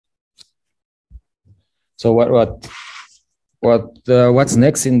So what's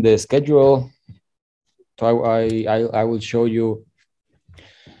next in the schedule? So I will show you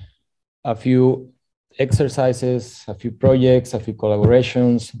a few exercises, a few projects, a few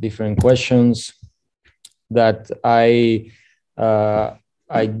collaborations, different questions that I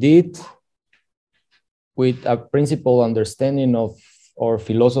did with a principal understanding of our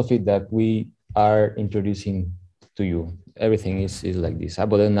philosophy that we are introducing to you. Everything is like this.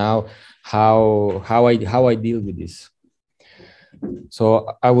 But then now, how I deal with this.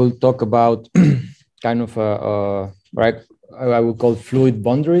 So I will talk about kind of right. I will call fluid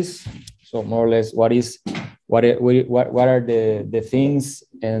boundaries. So more or less, what are the things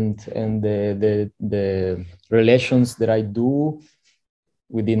and the relations that I do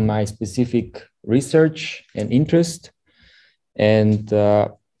within my specific research and interest, and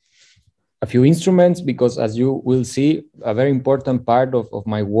a few instruments, because as you will see, a very important part of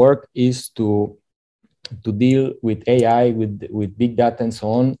my work is to deal with AI, with big data and so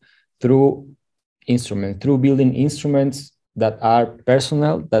on, through instruments, through building instruments that are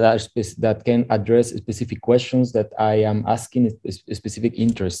personal, that can address specific questions that I am asking, specific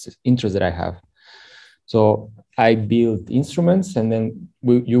interests that I have. So I build instruments, and then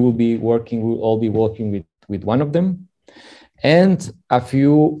we'll all be working with one of them, and a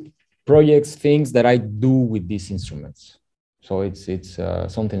few projects, things that I do with these instruments. So it's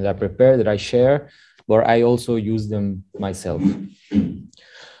something that I prepare, that I share, but I also use them myself.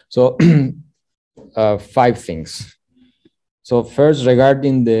 So 5 things. So first,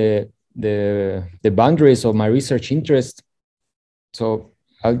 regarding the boundaries of my research interest. So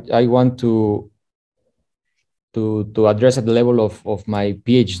I want to address at the level of my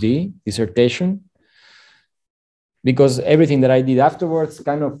PhD dissertation, because everything that I did afterwards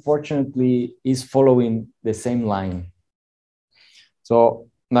kind of fortunately is following the same line. So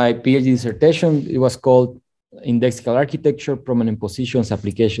my PhD dissertation, it was called Indexical Architecture, Prominent Positions,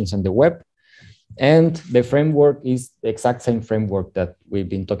 Applications, and the Web. And the framework is the exact same framework that we've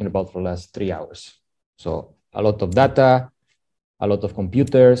been talking about for the last 3 hours. So a lot of data, a lot of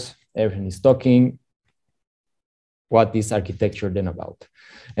computers, everything is talking. What is architecture then about?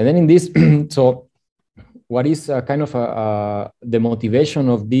 And then in this, so what is kind of the motivation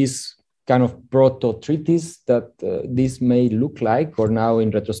of this kind of proto-treatise that this may look like, or now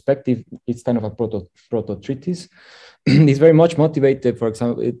in retrospective, it's kind of a proto-treatise. It's very much motivated, for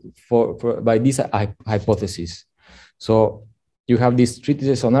example, by this hypothesis. So you have these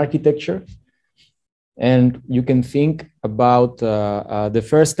treatises on architecture, and you can think about the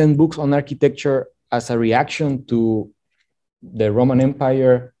first 10 books on architecture as a reaction to the Roman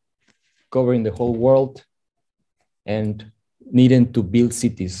Empire covering the whole world and needing to build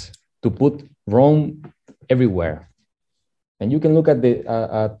cities, to put Rome everywhere. And you can look at the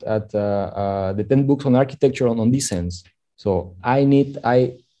 10 books on architecture on this sense. So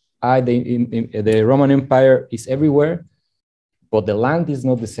the Roman Empire is everywhere, but the land is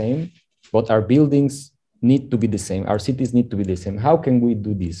not the same, but our buildings need to be the same. Our cities need to be the same. How can we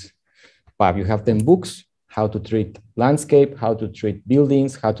do this? But you have 10 books, how to treat landscape, how to treat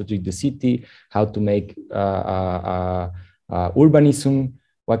buildings, how to treat the city, how to make urbanism,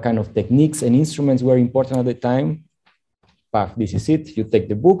 what kind of techniques and instruments were important at the time. This is it. You take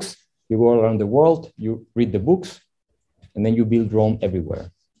the books, you go around the world, you read the books, and then you build Rome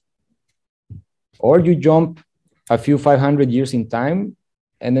everywhere. Or you jump a few 500 years in time,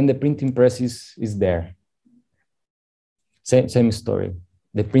 and then the printing press is there. Same story.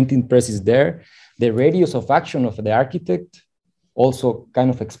 The printing press is there. The radius of action of the architect also kind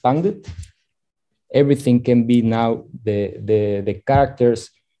of expanded. Everything can be now, the characters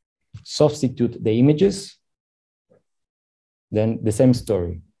substitute the images. Then the same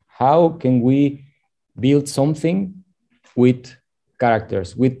story. How can we build something with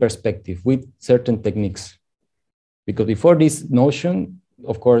characters, with perspective, with certain techniques? Because before this notion,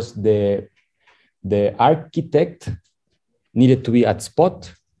 of course, the architect needed to be at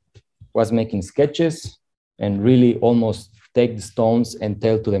spot, was making sketches, and really almost take the stones and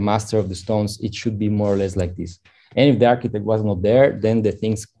tell to the master of the stones, it should be more or less like this. And if the architect was not there, then the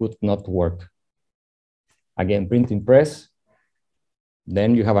things could not work. Again, printing press.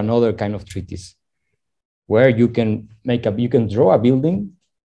 Then you have another kind of treatise where you can draw a building,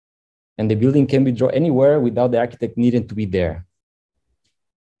 and the building can be drawn anywhere without the architect needing to be there.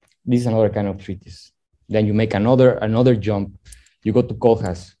 This is another kind of treatise. Then you make another jump. You go to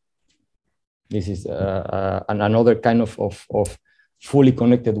Kohlhaas. This is another kind of fully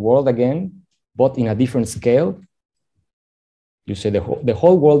connected world again, but in a different scale. You say the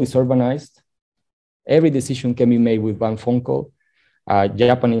whole world is urbanized. Every decision can be made with one phone call. a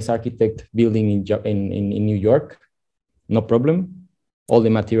Japanese architect building in New York, no problem. All the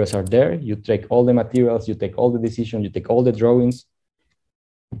materials are there. You take all the materials, you take all the decisions, you take all the drawings.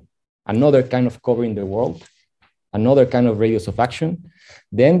 Another kind of covering the world, another kind of radius of action.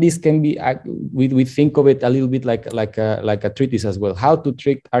 Then this can be, we think of it a little bit like a treatise as well. How to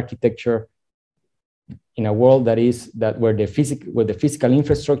treat architecture in a world where the physical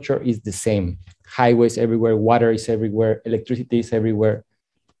infrastructure is the same. Highways everywhere, water is everywhere, electricity is everywhere.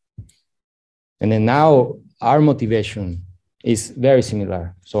 And then now our motivation is very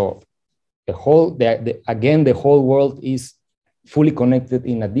similar. So the whole world is fully connected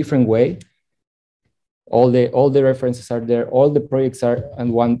in a different way. All the references are there. All the projects are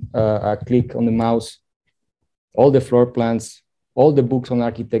on one click on the mouse. All the floor plans, all the books on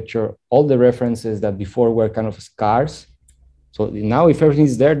architecture, all the references that before were kind of scarce. So now if everything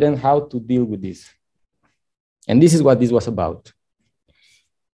is there, then how to deal with this? And this is what this was about.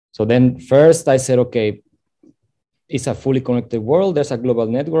 So then first I said, okay, it's a fully connected world. There's a global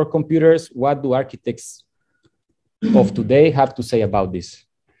network of computers. What do architects of today have to say about this?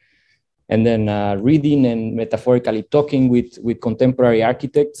 And then reading and metaphorically talking with contemporary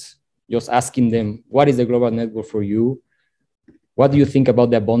architects, just asking them, what is the global network for you? What do you think about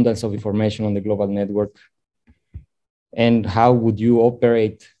the abundance of information on the global network? And how would you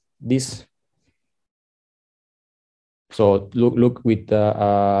operate this? So look with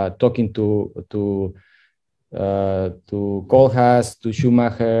talking to Kohlhaas, to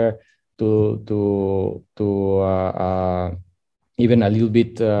Schumacher, to even a little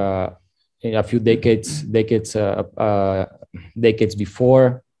bit in a few decades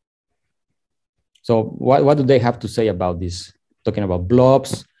before. So what do they have to say about this? Talking about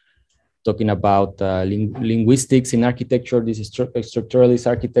blobs, talking about linguistics in architecture. These structuralist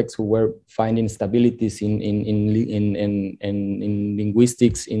architects who were finding stabilities in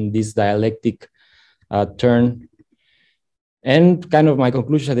linguistics in this dialectic turn. And kind of my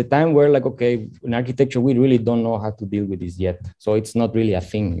conclusions at the time were like, okay, in architecture, we really don't know how to deal with this yet. So it's not really a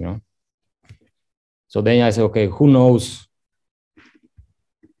thing, you know? So then I said, okay, who knows?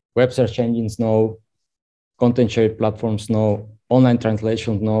 Web search engines know, content shared platforms know, online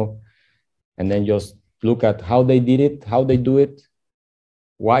translations know, and then just look at how they did it, how they do it,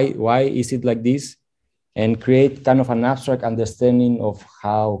 why is it like this, and create kind of an abstract understanding of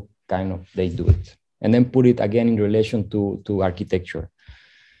how kind of they do it. And then put it again in relation to architecture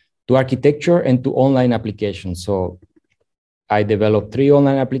and to online applications. So I developed 3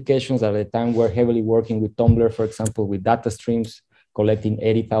 online applications at the time. We're heavily working with Tumblr, for example, with data streams, collecting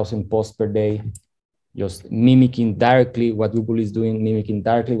 80,000 posts per day, just mimicking directly what Google is doing, mimicking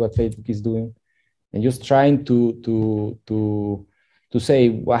directly what Facebook is doing, and just trying to say,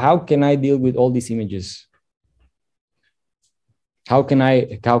 well, how can I deal with all these images? How can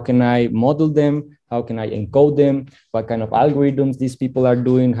I model them? How can I encode them? What kind of algorithms these people are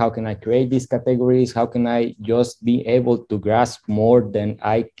doing? How can I create these categories? How can I just be able to grasp more than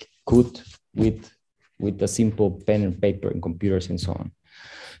I could with a simple pen and paper and computers and so on?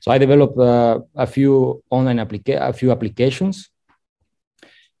 So I developed a few applications,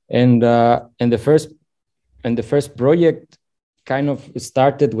 and the first project kind of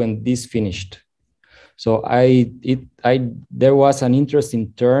started when this finished. So there was an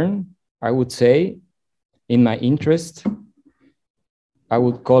interesting turn, I would say, in my interest. I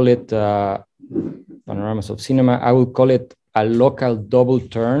would call it Panoramas of Cinema. I would call it a local double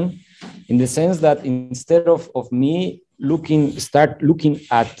turn, in the sense that instead of me start looking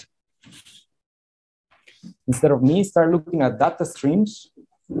at data streams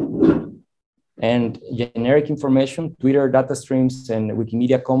and generic information, Twitter data streams and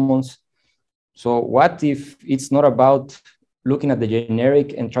Wikimedia Commons. So what if it's not about looking at the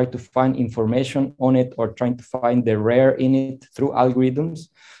generic and try to find information on it, or trying to find the rare in it through algorithms?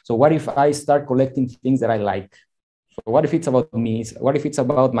 So what if I start collecting things that I like? So what if it's about me? What if it's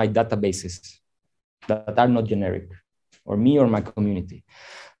about my databases that are not generic, or me or my community?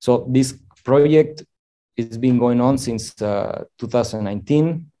 So this project has been going on since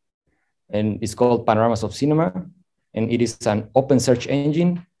 2019, and it's called Panoramas of Cinema. And it is an open search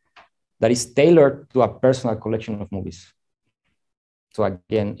engine that is tailored to a personal collection of movies. So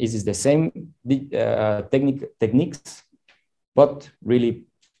again, this is the same techniques, but really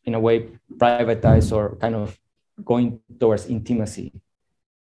in a way privatized, or kind of going towards intimacy.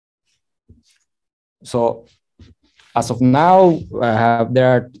 So as of now, there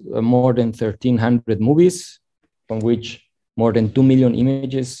are more than 1,300 movies, from which more than 2 million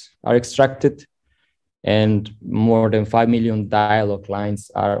images are extracted, and more than 5 million dialogue lines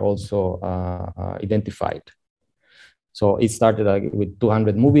are also identified. So it started with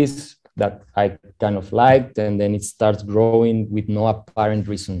 200 movies that I kind of liked, and then it starts growing with no apparent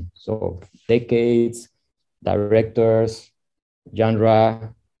reason. So decades, directors,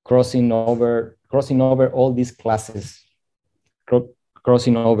 genre, crossing over all these classes,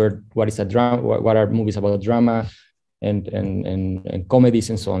 crossing over what is a drama, what are movies about drama, and comedies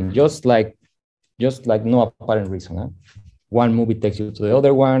and so on. Just like no apparent reason. Huh? One movie takes you to the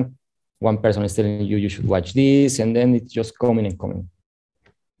other one. One person is telling you should watch this, and then it's just coming and coming.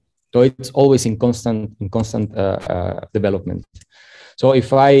 So it's always in constant development. So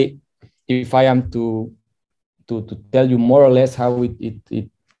if I am to tell you more or less how it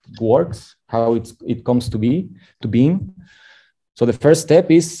works, how it comes to being. So the first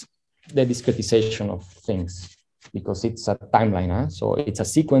step is the discretization of things, because it's a timeline. Huh? So it's a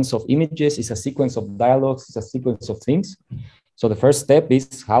sequence of images, it's a sequence of dialogues, it's a sequence of things. So the first step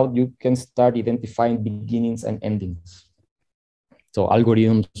is how you can start identifying beginnings and endings. So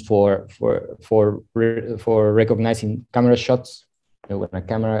algorithms for recognizing camera shots. You know, when a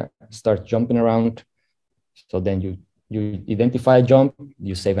camera starts jumping around, so then you identify a jump,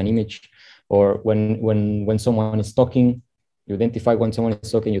 you save an image. Or when someone is talking, you identify when someone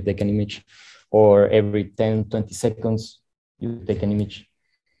is talking, you take an image. Or every 10, 20 seconds, you take an image.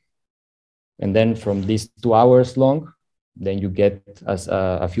 And then from these 2 hours long, then you get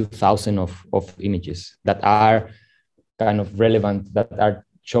a few thousand of images that are kind of relevant, that are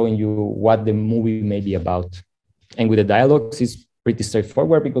showing you what the movie may be about. And with the dialogues, it's pretty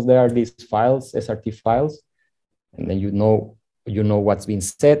straightforward, because there are these files, SRT files, and then you know what's being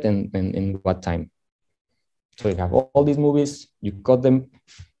said and in what time. So you have all these movies, you cut them,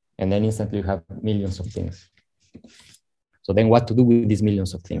 and then instantly you have millions of things. So then what to do with these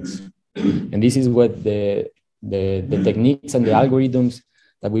millions of things? And this is what the techniques and the algorithms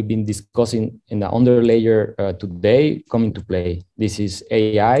that we've been discussing in the underlayer today come into play. This is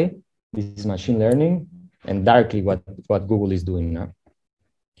AI, this is machine learning, and directly what Google is doing now.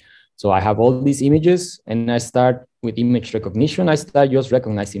 So I have all these images, and I start with image recognition. I start just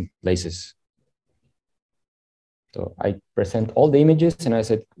recognizing places. So I present all the images, and I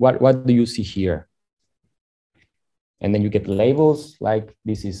said, what do you see here? And then you get labels like,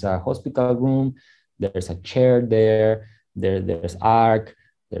 this is a hospital room, there's a chair there, there's arc,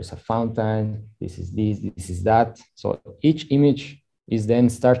 there's a fountain, this is that. So each image is then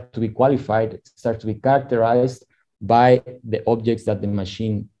start to be qualified, start to be characterized by the objects that the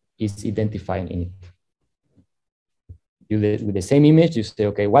machine is identifying in it. With the same image, you say,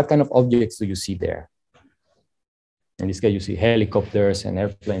 okay, what kind of objects do you see there? In this case, you see helicopters and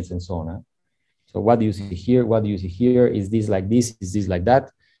airplanes and so on. Huh? So what do you see here? What do you see here? Is this like this? Is this like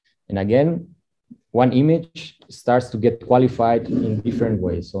that? And again, one image starts to get qualified in different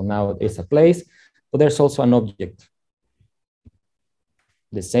ways. So now it's a place, but there's also an object.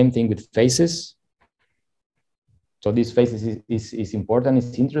 The same thing with faces. So these faces is important.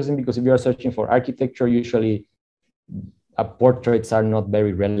 It's interesting, because if you are searching for architecture, usually portraits are not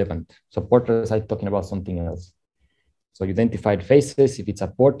very relevant. So portraits are talking about something else. So you identified faces, if it's a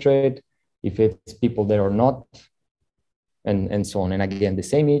portrait, if it's people there or not, and so on. And again, the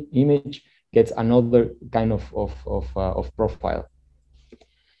same image gets another kind of profile.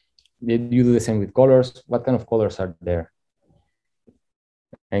 You do the same with colors. What kind of colors are there?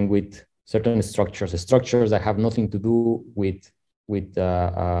 And with certain structures that have nothing to do with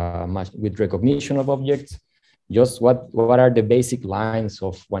recognition of objects, just what are the basic lines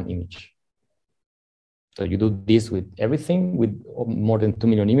of one image. So you do this with everything, with more than 2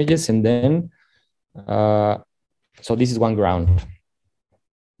 million images, and then so this is one ground.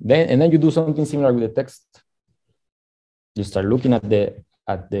 Then you do something similar with the text. You start looking at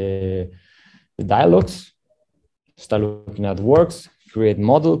the dialogues, start looking at works, create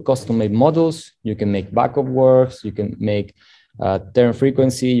custom-made models. You can make backup works. You can make term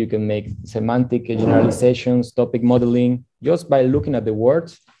frequency. You can make semantic generalizations, topic modeling, just by looking at the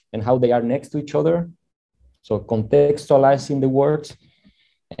words and how they are next to each other. So contextualizing the words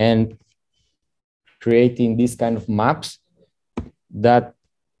and creating these kind of maps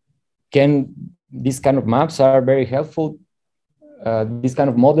these kind of maps are very helpful. These kind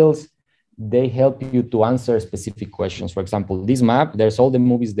of models, they help you to answer specific questions. For example, this map, there's all the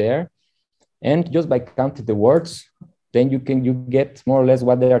movies there. And just by counting the words, then you get more or less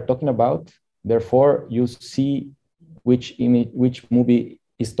what they are talking about. Therefore, you see which movie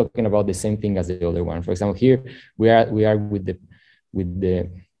is talking about the same thing as the other one. For example, here we are with the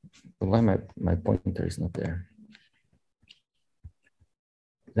why my pointer is not there.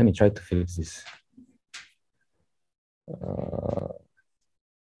 Let me try to fix this.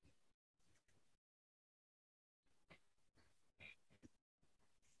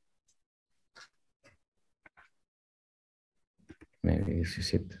 Maybe this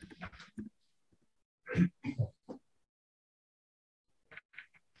is it.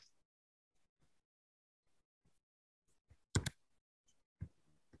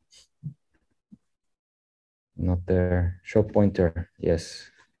 Not there. Show pointer. Yes.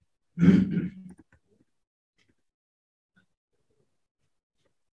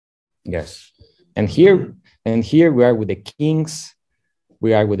 Yes. And here we are with the kings,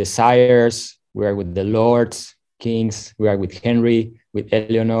 we are with the sires, we are with the lords, kings, we are with Henry, with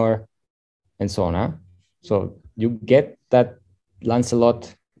Eleanor, and so on. Huh? So you get that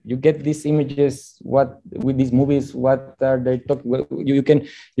Lancelot, you get these images, what with these movies, what are they talking? You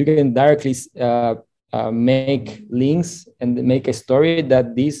can directly make links and make a story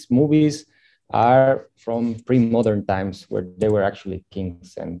that these movies are from pre-modern times where they were actually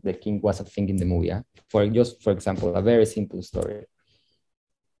kings and the king was a thing in the movie. Yeah? For example, a very simple story.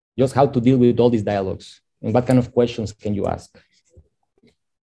 Just how to deal with all these dialogues and what kind of questions can you ask.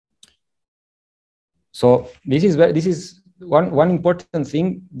 So this is one important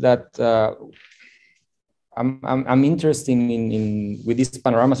thing that I'm interested in with these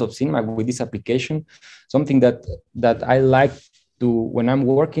panoramas of cinema, with this application, something that I like to, when I'm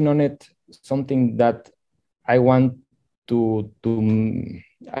working on it, something that I want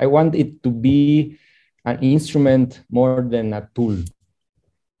I want it to be an instrument more than a tool.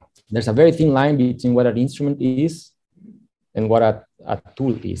 There's a very thin line between what an instrument is and what a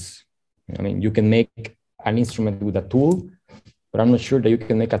tool is. I mean, you can make an instrument with a tool, but I'm not sure that you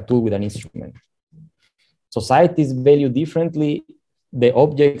can make a tool with an instrument. Societies value differently the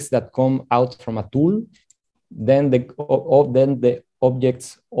objects that come out from a tool than the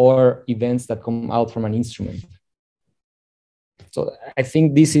objects or events that come out from an instrument. So I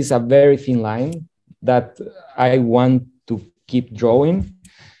think this is a very thin line that I want to keep drawing.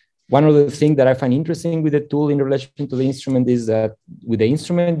 One of the things that I find interesting with the tool in relation to the instrument is that with the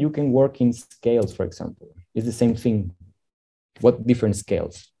instrument, you can work in scales, for example. It's the same thing. What different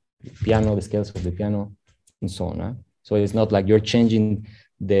scales? The piano, the scales of the piano, and so on. Huh? So it's not like you're changing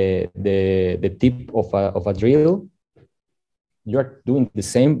the tip of a drill. You're doing the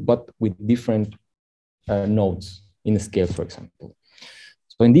same, but with different notes in the scale, for example.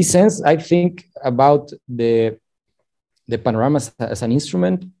 So in this sense, I think about the panoramas as an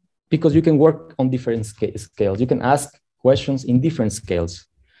instrument, because you can work on different scales. You can ask questions in different scales.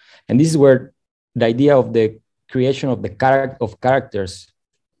 And this is where the idea of the creation of the characters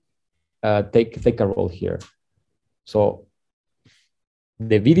take a role here. So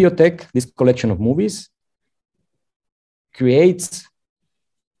the videotheque, this collection of movies, creates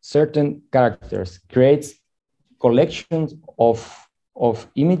certain characters, creates collections of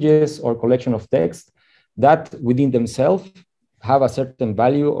images or collection of text that within themselves have a certain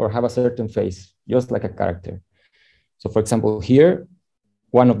value or have a certain face, just like a character. So for example, here,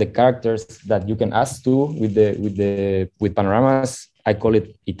 one of the characters that you can ask to with panoramas, I call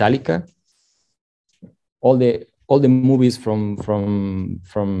it Italica. All the movies from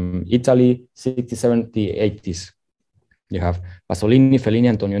Italy, 60s, 70s, 80s. You have Pasolini, Fellini,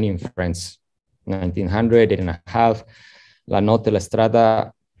 Antonioni in France, 1900, 8.5, La Notte, La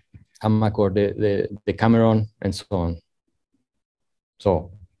Strada, Amarcord, the Cameron, and so on.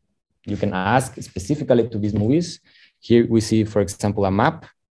 So you can ask specifically to these movies. Here we see, for example, a map,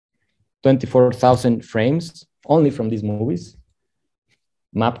 24,000 frames only from these movies,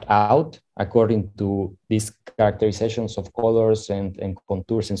 mapped out according to these characterizations of colors and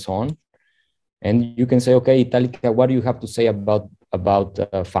contours and so on. And you can say, okay, Italica, what do you have to say about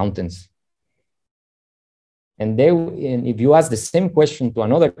fountains? And if you ask the same question to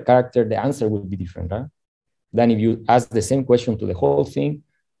another character, the answer will be different, huh? Than if you ask the same question to the whole thing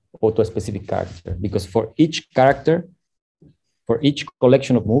or to a specific character. Because for each character, for each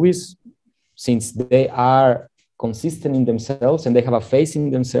collection of movies, since they are consistent in themselves and they have a face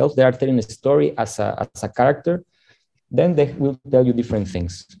in themselves, they are telling a story as a character, then they will tell you different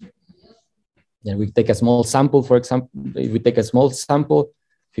things. And we take a small sample, for example, if we take a small sample,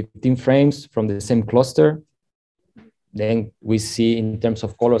 15 frames from the same cluster, then we see in terms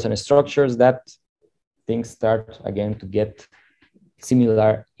of colors and structures that things start again to get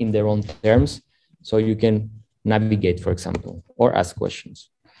similar in their own terms. So you can navigate, for example, or ask questions.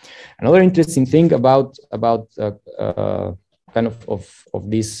 Another interesting thing about kind of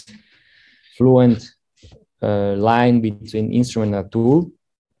this fluent line between instrument and tool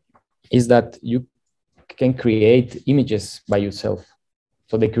is that you can create images by yourself.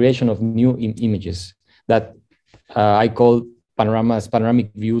 So the creation of new images that I call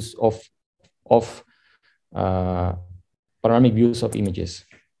panoramic views of panoramic views of images.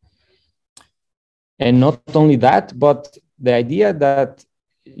 And not only that, but the idea that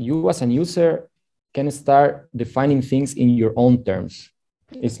you as a user can start defining things in your own terms.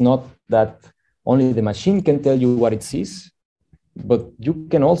 It's not that only the machine can tell you what it sees, but you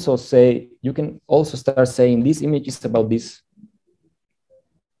can also start saying this image is about this.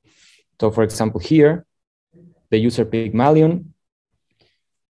 So for example, here, the user Pygmalion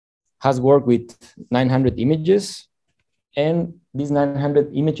has worked with 900 images, and these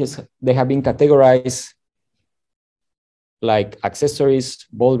 900 images, they have been categorized like accessories,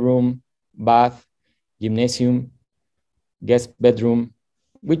 ballroom, bath, gymnasium, guest bedroom,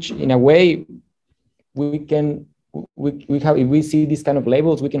 which in a way we have, if we see these kind of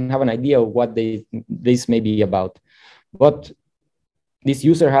labels, we can have an idea of what this may be about. But this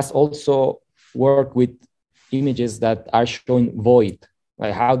user has also worked with images that are showing void.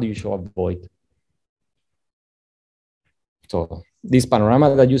 Like, how do you show a void? So this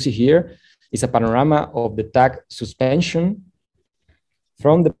panorama that you see here is a panorama of the tag suspension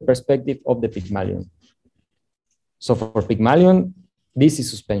from the perspective of the Pygmalion. So for Pygmalion, this is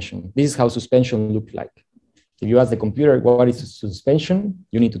suspension. This is how suspension looks like. If you ask the computer what is suspension,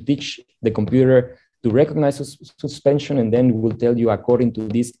 you need to teach the computer to recognize suspension, and then it will tell you according to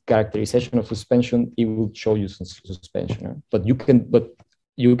this characterization of suspension, it will show you suspension. But you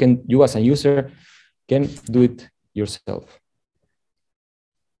as a user can do it yourself.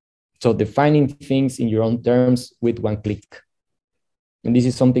 So defining things in your own terms with one click. And this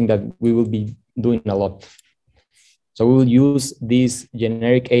is something that we will be doing a lot. So we will use this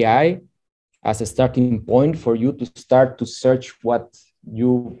generic AI as a starting point for you to start to search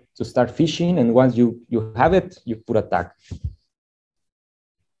to start fishing. And once you have it, you put a tag,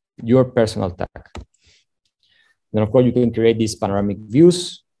 your personal tag. Then of course you can create these panoramic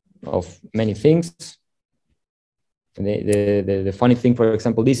views of many things. And the funny thing, for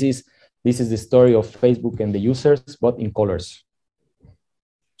example, this is the story of Facebook and the users, but in colors.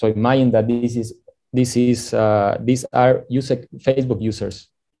 So imagine that these are Facebook users,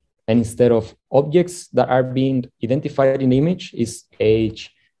 and instead of objects that are being identified in the image, is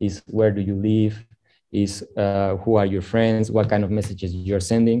age, is where do you live, is who are your friends, what kind of messages you're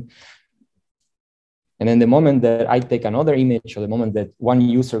sending. And then the moment that I take another image, or the moment that one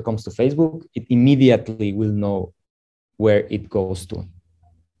user comes to Facebook, it immediately will know where it goes to.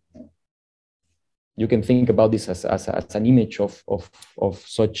 You can think about this as an image of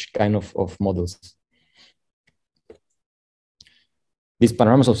such kind of models. This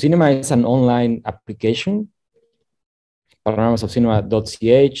Panoramas of Cinema is an online application,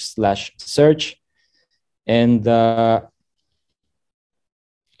 panoramasofcinema.ch/search. And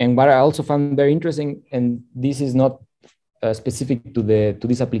what I also found very interesting, and this is not specific to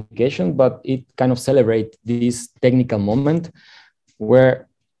this application, but it kind of celebrates this technical moment where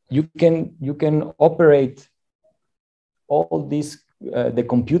you can operate all this, the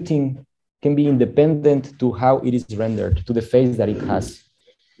computing can be independent to how it is rendered, to the face that it has.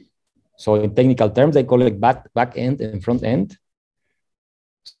 So in technical terms, they call it back end and front end.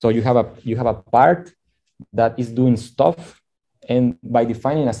 So you have a part that is doing stuff, and by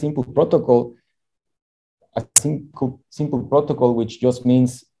defining a simple protocol, which just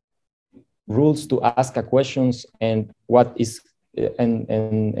means rules to ask a questions and what is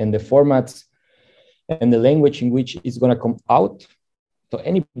and the formats and the language in which it's going to come out. So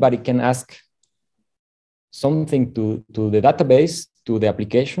anybody can ask something to the database, to the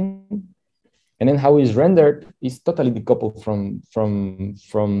application, and then how it's rendered is totally decoupled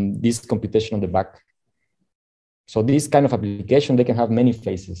from this computation on the back. So this kind of application, they can have many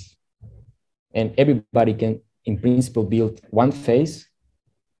faces, and everybody can, in principle, build one face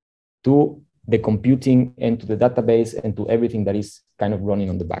to the computing and to the database and to everything that is kind of running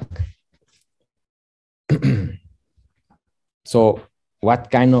on the back. So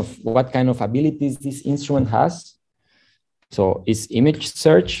what kind of abilities this instrument has? So it's image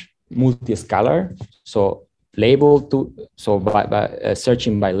search, multi-scalar. So by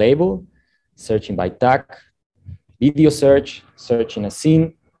searching by label, searching by tag, video search, searching a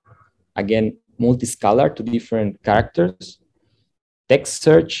scene, again, multi-scalar to different characters, text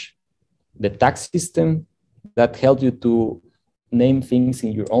search, the tag system that helps you to name things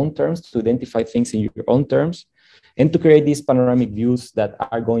in your own terms, to identify things in your own terms, and to create these panoramic views that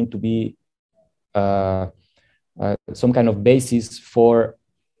are going to be some kind of basis for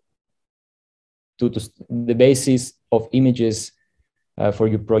the basis of images for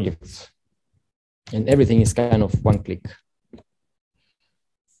your projects. And everything is kind of one click.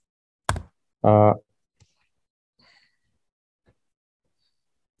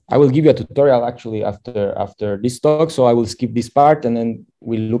 I will give you a tutorial actually after this talk, so I will skip this part and then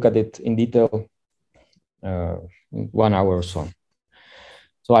we'll look at it in detail 1 hour or so.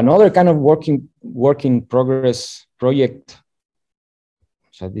 So another kind of work in progress project.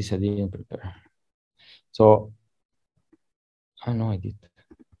 So this I didn't prepare. So I know I did.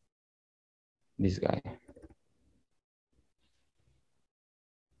 This guy.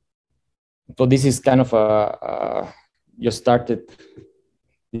 So this is kind of a just started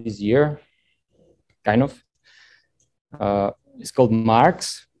this year, kind of. It's called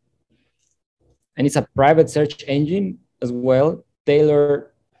Marks, and it's a private search engine as well,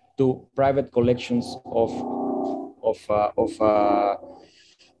 tailored to private collections of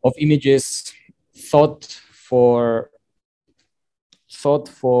images thought for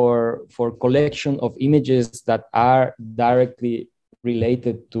collection of images that are directly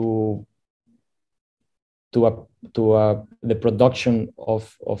related to the production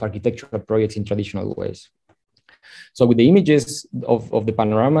of architectural projects in traditional ways. So with the images of the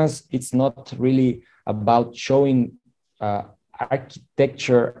panoramas, it's not really about showing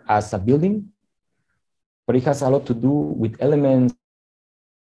architecture as a building, but it has a lot to do with elements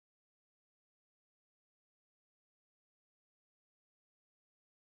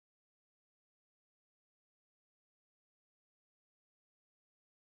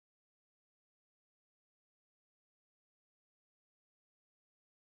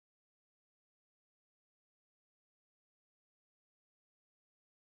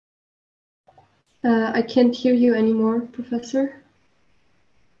I can't hear you anymore, Professor.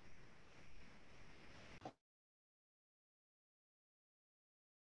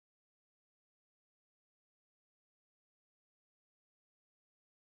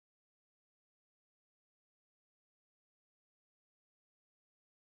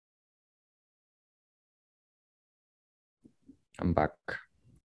 I'm back.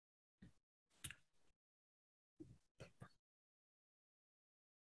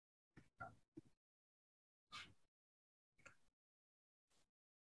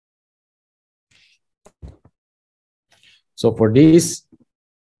 So for this,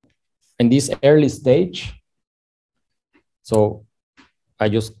 in this early stage, so I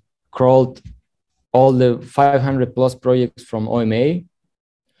just crawled all the 500 plus projects from OMA,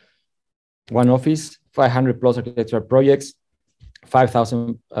 one office, 500 plus architectural projects,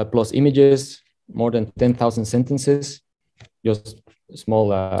 5,000 plus images, more than 10,000 sentences, just a small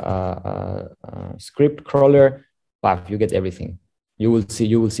script crawler, but you get everything. You will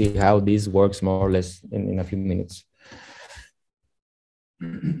see how this works more or less in a few minutes.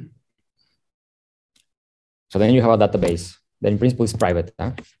 So then you have a database that in principle is private.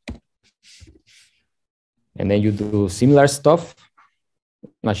 Huh? And then you do similar stuff,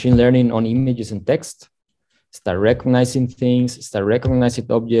 machine learning on images and text, start recognizing things, start recognizing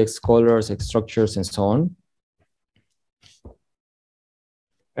objects, colors, structures, and so on.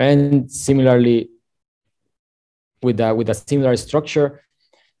 And similarly, with a similar structure,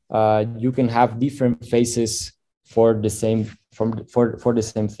 you can have different phases for the same for the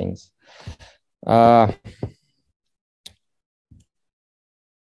same things.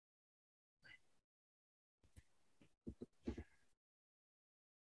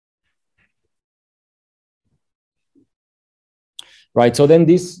 Right. So then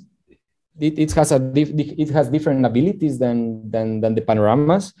this it has different abilities than the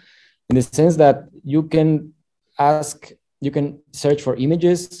panoramas, in the sense that you can search for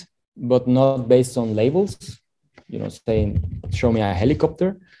images, but not based on labels. You know, saying show me a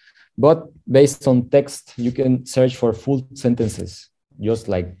helicopter, but based on text, you can search for full sentences, just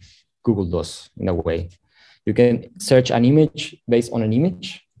like Google does in a way. You can search an image based on an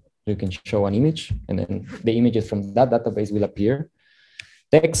image. You can show an image, and then the images from that database will appear.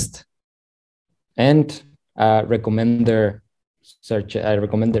 Text and recommender search,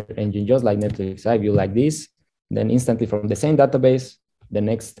 recommender engine, just like Netflix. I view like this, then instantly from the same database, the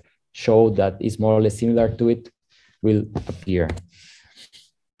next show that is more or less similar to it will appear.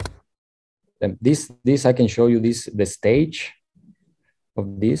 And this I can show you the stage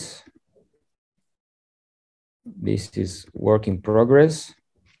of this. This is work in progress.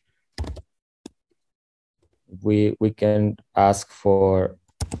 We can ask for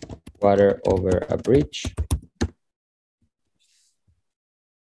water over a bridge.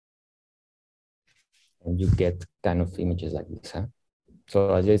 And you get kind of images like this. Huh?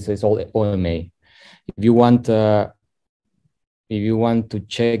 So as it's all OMA. If you want to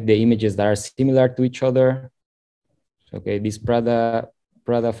check the images that are similar to each other, okay, this Prada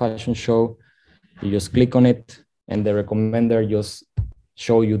fashion show, you just click on it, and the recommender just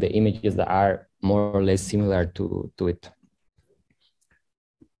show you the images that are more or less similar to it.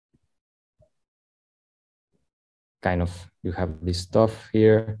 Kind of, you have this stuff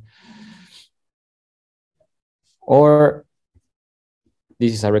here. Or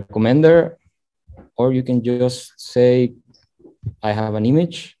this is a recommender, or you can just say, I have an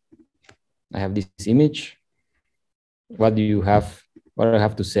image. I have this image. What do you have? What do I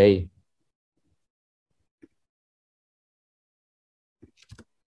have to say?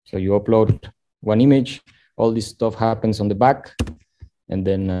 So you upload one image, all this stuff happens on the back, and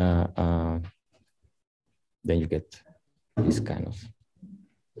then you get this kind of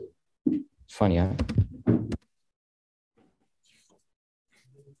funny, huh?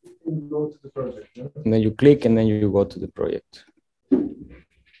 Go to the project. Yeah? And then you click, and then you go to the project.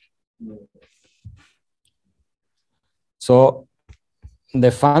 So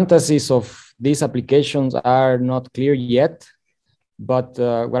the fantasies of these applications are not clear yet, but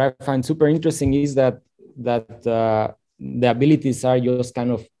what I find super interesting is that the abilities are just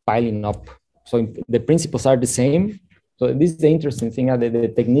kind of piling up. So the principles are the same. So this is the interesting thing,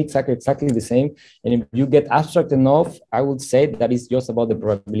 the techniques are exactly the same. And if you get abstract enough, I would say that it's just about the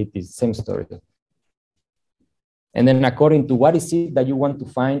probabilities, same story. And then according to what is it that you want to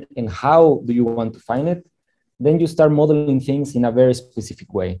find and how do you want to find it, then you start modeling things in a very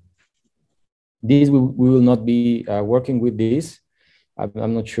specific way. We will not be working with this.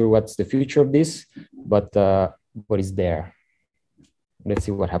 I'm not sure what's the future of this, but it's there. Let's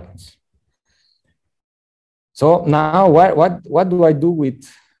see what happens. So now, what do I do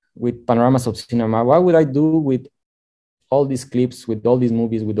with panoramas of cinema? What would I do with all these clips, with all these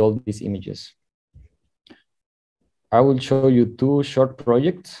movies, with all these images? I will show you two short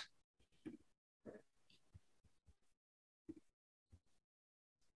projects.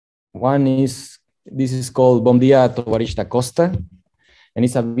 One is, this is called Bom Dia Tovarich da Costa, and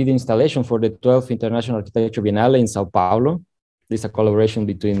it's a video installation for the 12th International Architecture Biennale in Sao Paulo. This is a collaboration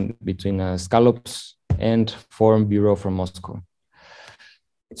between Scallops and Forum Bureau from Moscow.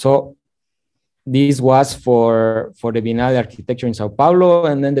 So this was for the Biennale Architecture in Sao Paulo,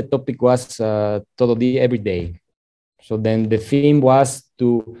 and then the topic was Todo Dia, Every Day. So then the theme was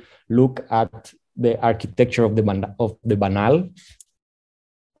to look at the architecture of the banal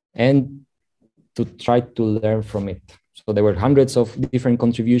and to try to learn from it. So there were hundreds of different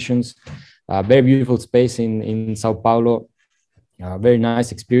contributions, very beautiful space in Sao Paulo, very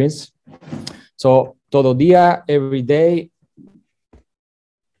nice experience. So Todo Dia, Every Day.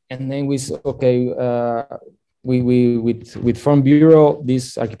 And then with Forum Bureau,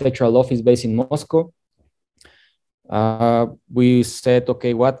 this architectural office based in Moscow, we said,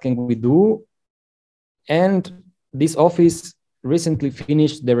 okay, what can we do? And this office recently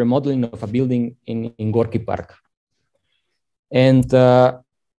finished the remodeling of a building in Gorky Park. And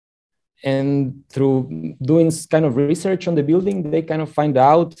through doing kind of research on the building, they kind of find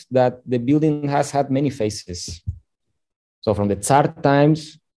out that the building has had many phases. So from the Tsar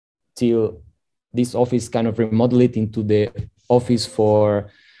times till this office kind of remodeled it into the office for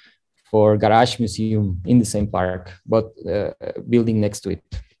Garage Museum in the same park, but building next to it.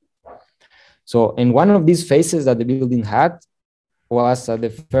 So in one of these phases that the building had was the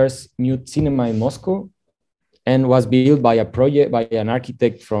first mute cinema in Moscow, and was built by an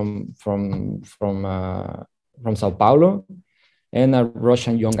architect from Sao Paulo and a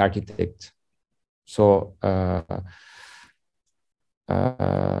Russian young architect. So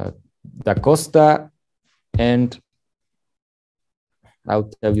Da Costa, and I'll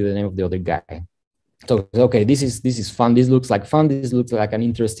tell you the name of the other guy. So okay, this is fun. This looks like fun. This looks like an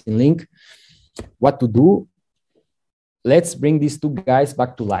interesting link. What to do? Let's bring these two guys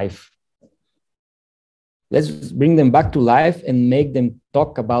back to life. Let's bring them back to life and make them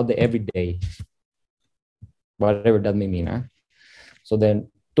talk about the everyday, whatever that may mean. Huh? So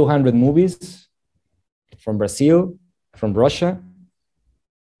then 200 movies from Brazil, from Russia,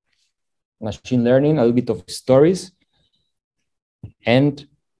 machine learning, a little bit of stories, and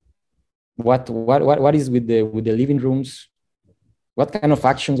what is with the living rooms? What kind of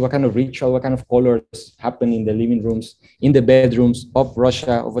actions, what kind of ritual, what kind of colors happen in the living rooms, in the bedrooms of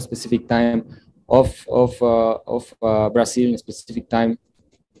Russia of a specific time, of Brazil in a specific time,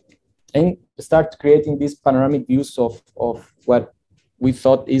 and start creating these panoramic views of what we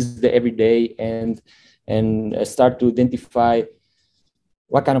thought is the everyday, and start to identify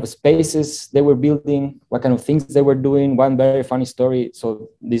what kind of spaces they were building, what kind of things they were doing. One very funny story. So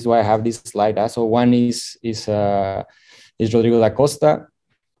this is why I have this slide. So one is Rodrigo da Costa,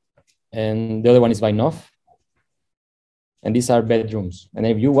 and the other one is Vainov. And these are bedrooms. And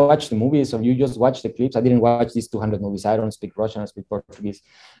if you watch the movies or you just watch the clips, I didn't watch these 200 movies. I don't speak Russian, I speak Portuguese.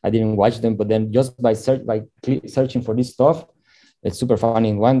 I didn't watch them, but then just by searching for this stuff, it's super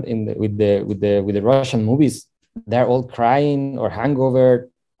funny. With the Russian movies, they're all crying or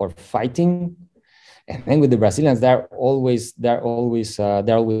hangover or fighting. And then with the Brazilians, they're always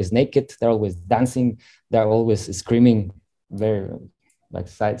naked, they're always dancing, they're always screaming. Very like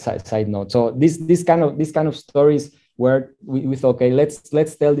side note. So this kind of stories where we thought, okay,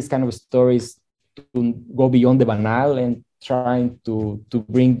 let's tell this kind of stories to go beyond the banal and trying to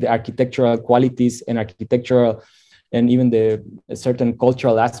bring the architectural qualities and architectural and even the certain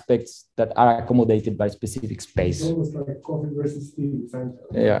cultural aspects that are accommodated by specific space. It's almost like coffee versus tea.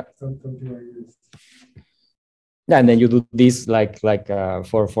 Yeah. Something like this. Yeah, and then you do this like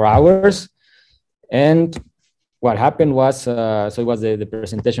for hours. And what happened was, so it was the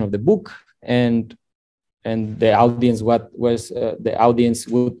presentation of the book, and the audience, the audience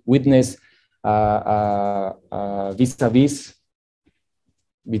would witness vis-a-vis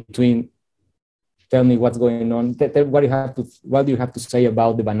between, tell me what's going on, what do you have to say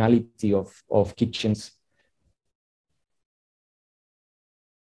about the banality of kitchens.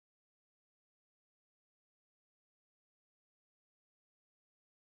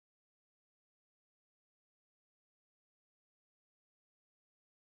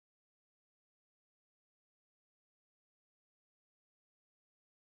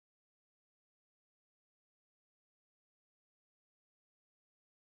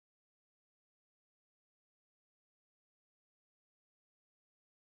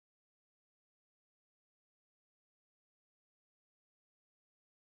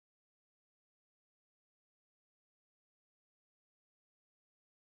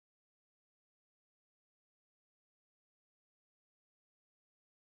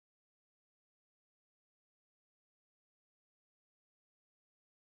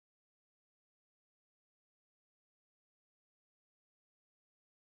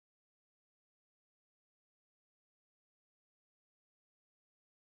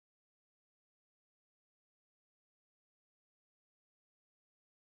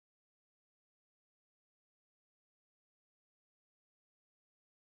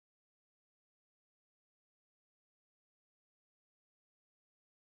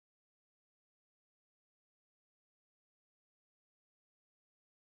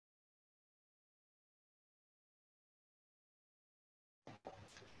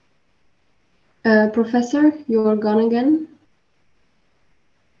 Professor, you're gone again.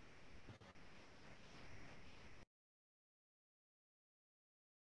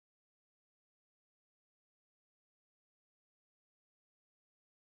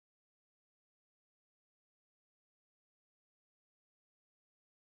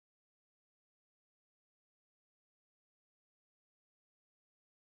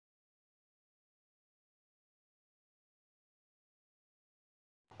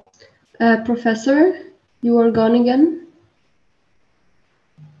 Professor, you are gone again.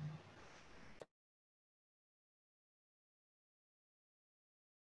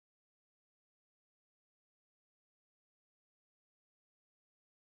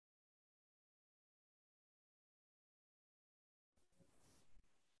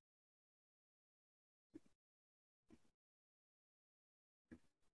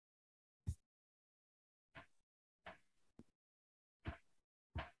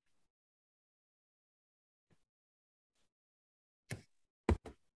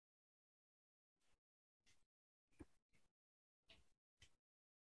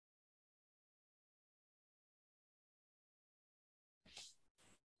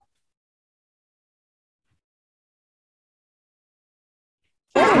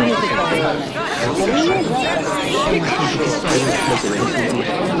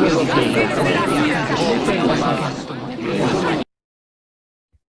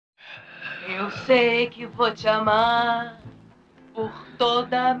 Eu sei que vou te amar, por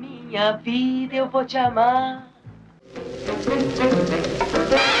toda a minha vida eu vou te amar.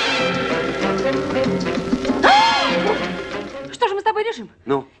 Что же мы с тобой решим?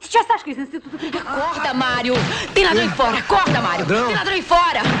 Ну? Сейчас Сашка из института придет. Acorda, Mário! Tem ladrão aí fora! Acorda, Mário! Tem ладрон aí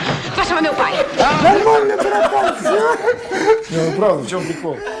фора! Vai chamar meu pai! Нормально, братан, все. Ну, правда, в чем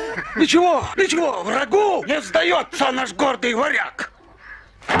прикол? Ничего, врагу не сдается наш гордый варяг.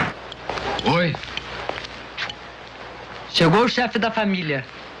 Oi. Chegou o chefe da família.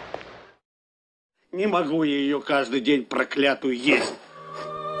 Не могу я ее каждый день проклятую есть.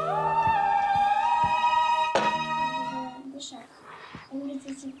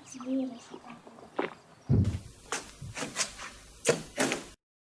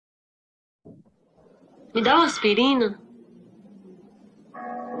 Me dá uma aspirina?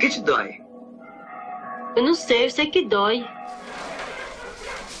 O que te dói? Eu não sei, eu sei que dói.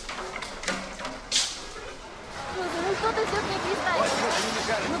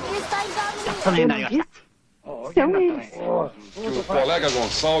 São eles. O colega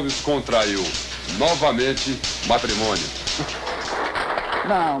Gonçalves contraiu Novamente, matrimônio.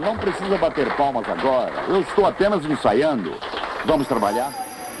 Não, não precisa bater palmas agora. Eu estou apenas ensaiando. Vamos trabalhar?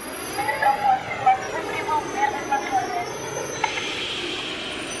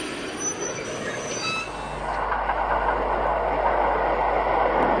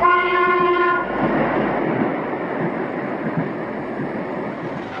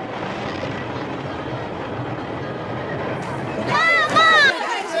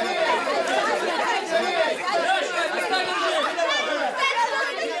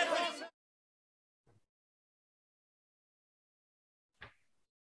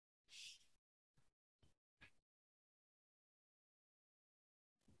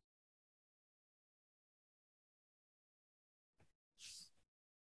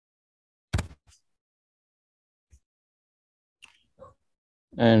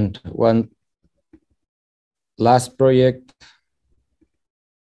 And one last project.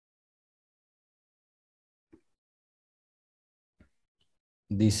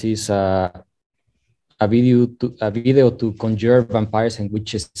 This is a video to conjure vampires and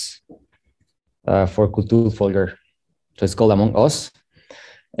witches for Kulturfolger. So it's called Among Us.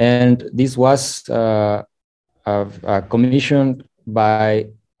 And this was commissioned by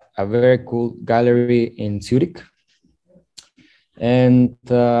a very cool gallery in Zurich. And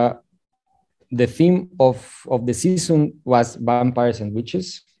the theme of the season was vampires and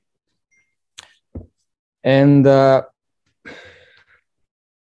witches. And I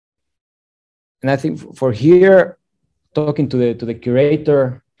think for here, talking to the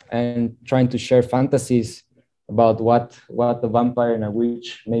curator and trying to share fantasies about what the vampire and a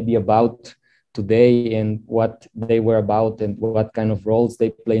witch may be about today and what they were about and what kind of roles they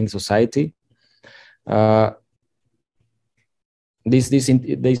play in society.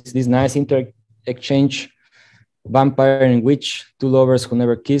 This nice exchange, vampire and witch, two lovers who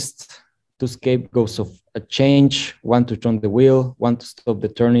never kissed, two scapegoats of a change, one to turn the wheel, one to stop the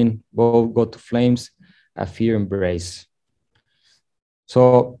turning, both go to flames, a fear embrace.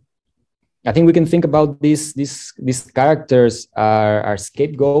 So I think we can think about these characters are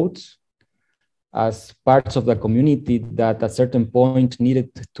scapegoats as parts of the community that at a certain point needed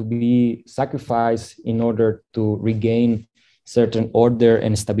to be sacrificed in order to regain certain order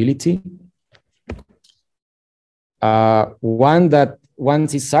and stability. One that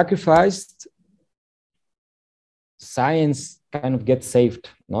once is sacrificed, science kind of gets saved.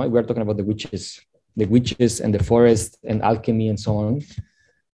 No, we're talking about the witches and the forest and alchemy and so on.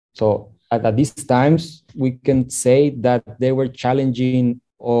 So at these times, we can say that they were challenging,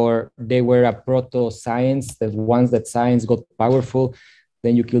 or they were a proto-science, that once that science got powerful,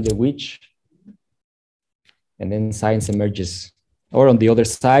 then you kill the witch, and then science emerges. Or on the other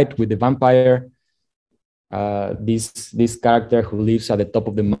side, with the vampire, this character who lives at the top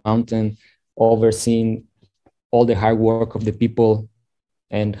of the mountain, overseeing all the hard work of the people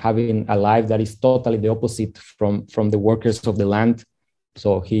and having a life that is totally the opposite from the workers of the land.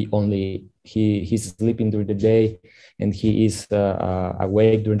 So he's sleeping during the day, and he is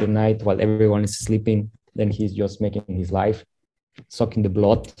awake during the night while everyone is sleeping. Then he's just making his life, sucking the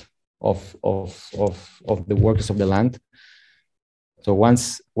blood of the workers of the land. So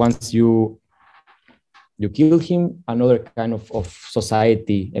once you kill him, another kind of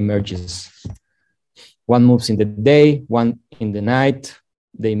society emerges. One moves in the day, one in the night.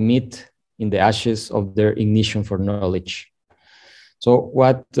 They meet in the ashes of their ignition for knowledge. So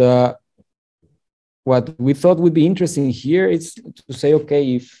what we thought would be interesting here is to say,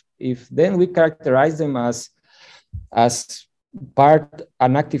 okay, if then we characterize them as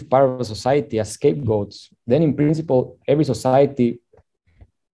an active part of a society, as scapegoats, then in principle, every society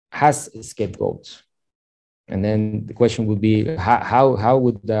has scapegoats. And then the question would be, how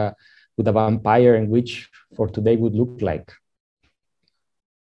would the vampire and witch for today would look like?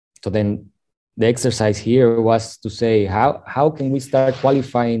 So then the exercise here was to say, how can we start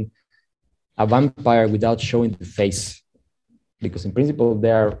qualifying a vampire without showing the face? Because in principle,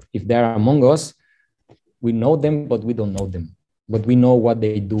 if they are among us, we know them, but we don't know them. But we know what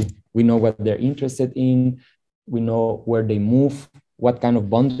they do. We know what they're interested in. We know where they move, what kind of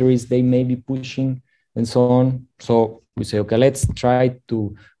boundaries they may be pushing, and so on. So we say, okay, let's try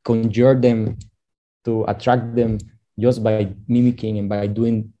to conjure them, to attract them just by mimicking and by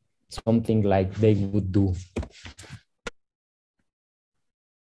doing something like they would do.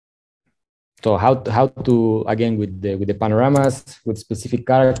 So how to, again, with the panoramas, with specific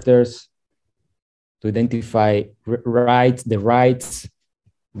characters, to identify the rights,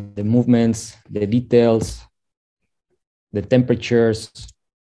 the movements, the details, the temperatures,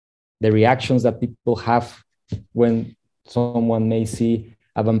 the reactions that people have when someone may see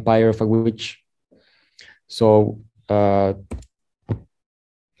a vampire of a witch, So and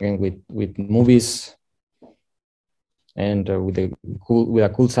with movies and with a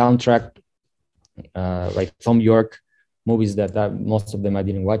cool soundtrack, like Thom Yorke movies that most of them I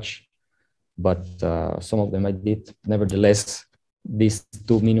didn't watch, but some of them I did. Nevertheless, this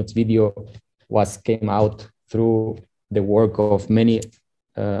 2 minutes video came out through the work of many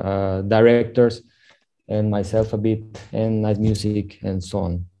directors and myself a bit, and Night Music and so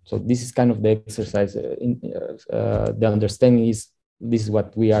on. So this is kind of the exercise. The understanding is this is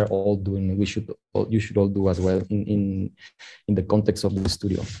what we are all doing. You should all do as well in the context of the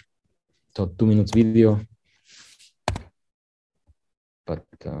studio. So 2 minutes video, but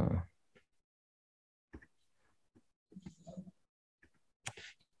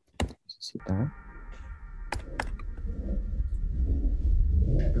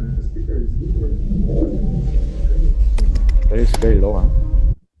but it's very low, huh?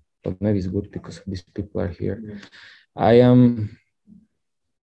 But maybe it's good because these people are here. I am.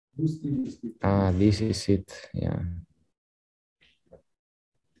 This is it. Yeah.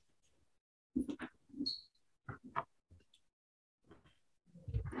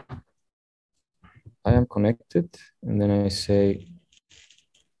 I am connected, and then I say,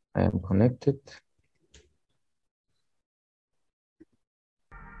 I am connected.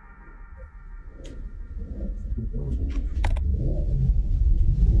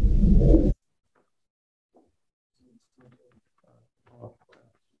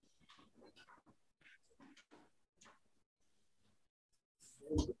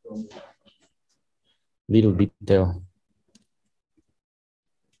 Little detail.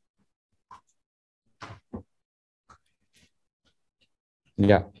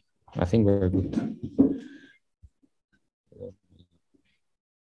 Yeah, I think we're good.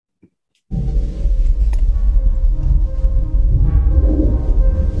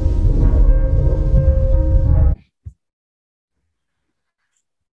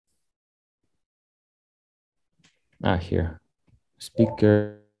 Here,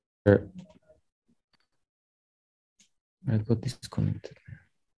 speaker. I got disconnected.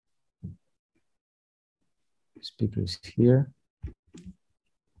 Speaker is here.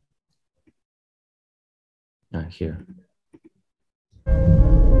 Here.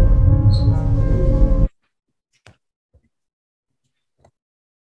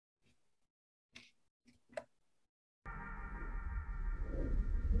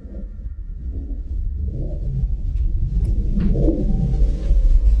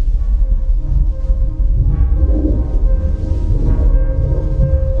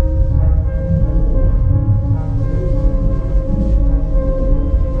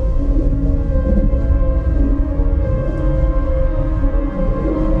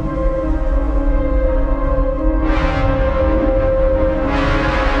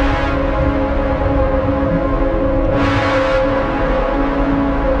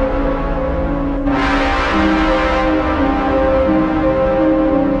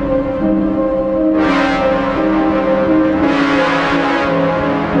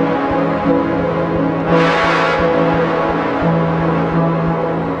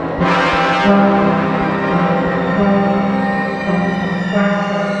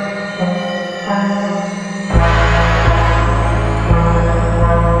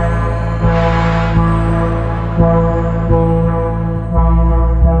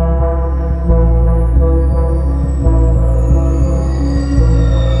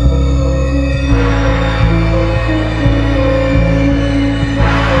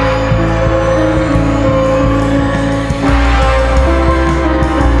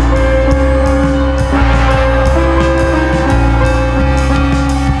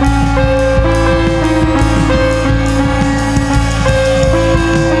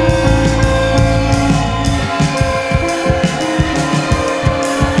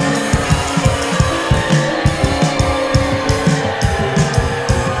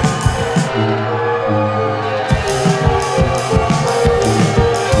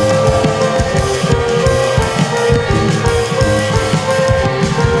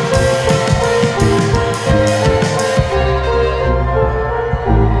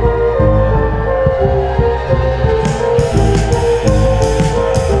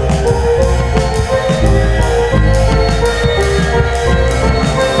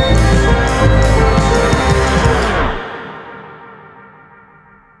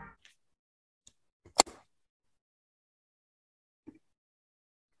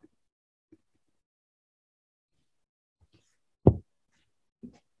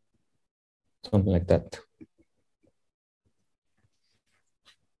 Something like that.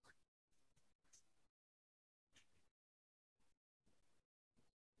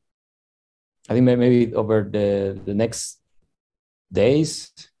 I think maybe over the next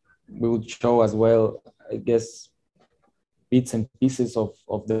days, we will show as well, I guess, bits and pieces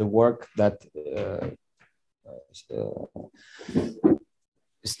of the work that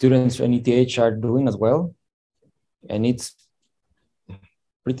students in ETH are doing as well. And it's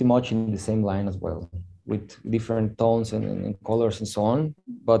pretty much in the same line as well, with different tones and colors and so on.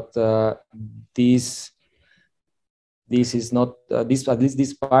 But this is not this, at least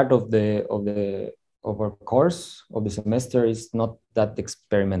this part of our course of the semester is not that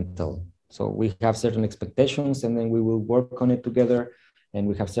experimental. So we have certain expectations, and then we will work on it together. And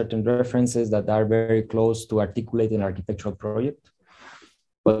we have certain references that are very close to articulate an architectural project.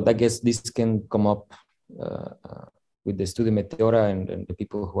 But I guess this can come up with the Studio Meteora and the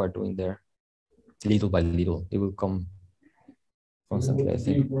people who are doing there, little by little. It will come constantly, I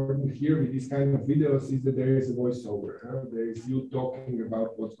think. Important here with this kind of videos is that there is a voiceover. Huh? There is you talking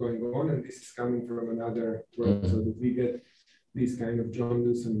about what's going on, and this is coming from another world, so that we get this kind of John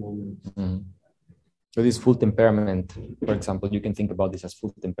Wilson moment. So this full temperament, for example, you can think about this as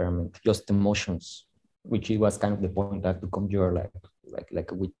full temperament, just emotions, which it was kind of the point that to conjure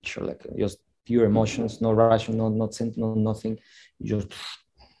like a witch, or like just pure emotions, no rational, not sentinel, nothing, just,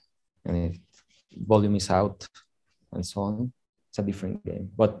 and volume is out and so on. It's a different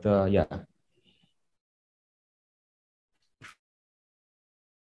game, but yeah,